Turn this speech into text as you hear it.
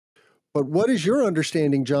But what is your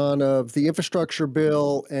understanding, John, of the infrastructure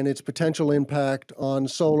bill and its potential impact on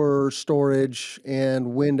solar storage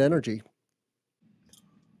and wind energy?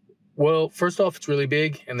 Well, first off, it's really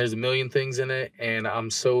big and there's a million things in it. And I'm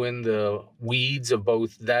so in the weeds of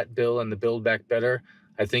both that bill and the Build Back Better.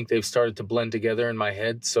 I think they've started to blend together in my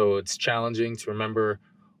head. So it's challenging to remember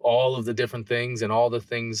all of the different things and all the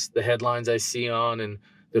things, the headlines I see on and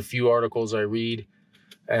the few articles I read.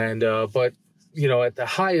 But, at the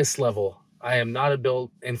highest level, I am not a build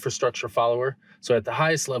infrastructure follower. So at the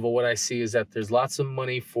highest level, what I see is that there's lots of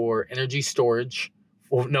money for energy storage,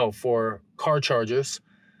 for car chargers.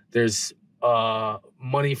 There's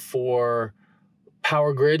money for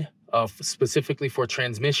power grid, specifically for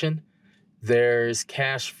transmission. There's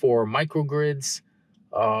cash for microgrids.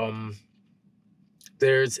 Um,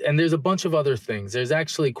 there's a bunch of other things. There's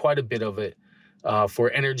actually quite a bit of it for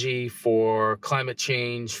energy, for climate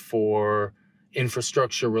change, for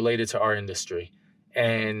infrastructure related to our industry.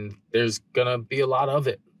 And there's gonna be a lot of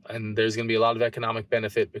it, and there's gonna be a lot of economic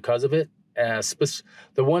benefit because of it. The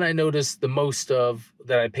one I noticed the most of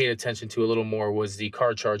that I paid attention to a little more was the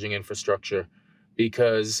car charging infrastructure,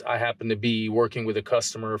 because I happen to be working with a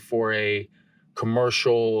customer for a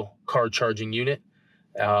commercial car charging unit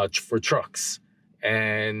for trucks,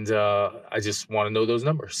 and I just want to know those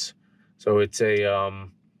numbers. So it's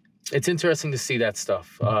interesting to see that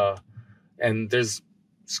stuff, and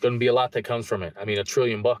it's going to be a lot that comes from it. I mean, $1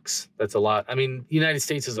 trillion, that's a lot. I mean, the United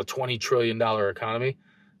States is a $20 trillion economy.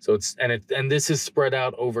 So and this is spread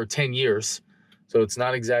out over 10 years. So it's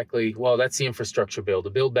not exactly, well, that's the infrastructure bill. The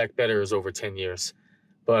Build Back Better is over 10 years.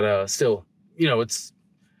 But still, there's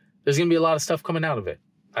going to be a lot of stuff coming out of it.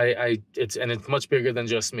 It's much bigger than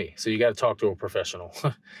just me. So you got to talk to a professional.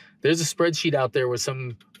 There's a spreadsheet out there with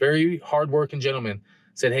some very hardworking gentleman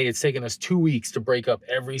said, hey, it's taken us 2 weeks to break up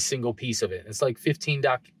every single piece of it. It's like 15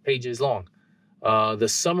 pages long. The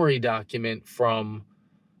summary document from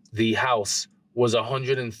the House was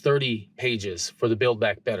 130 pages for the Build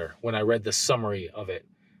Back Better when I read the summary of it.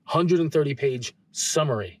 130-page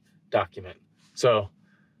summary document. So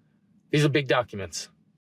these are big documents.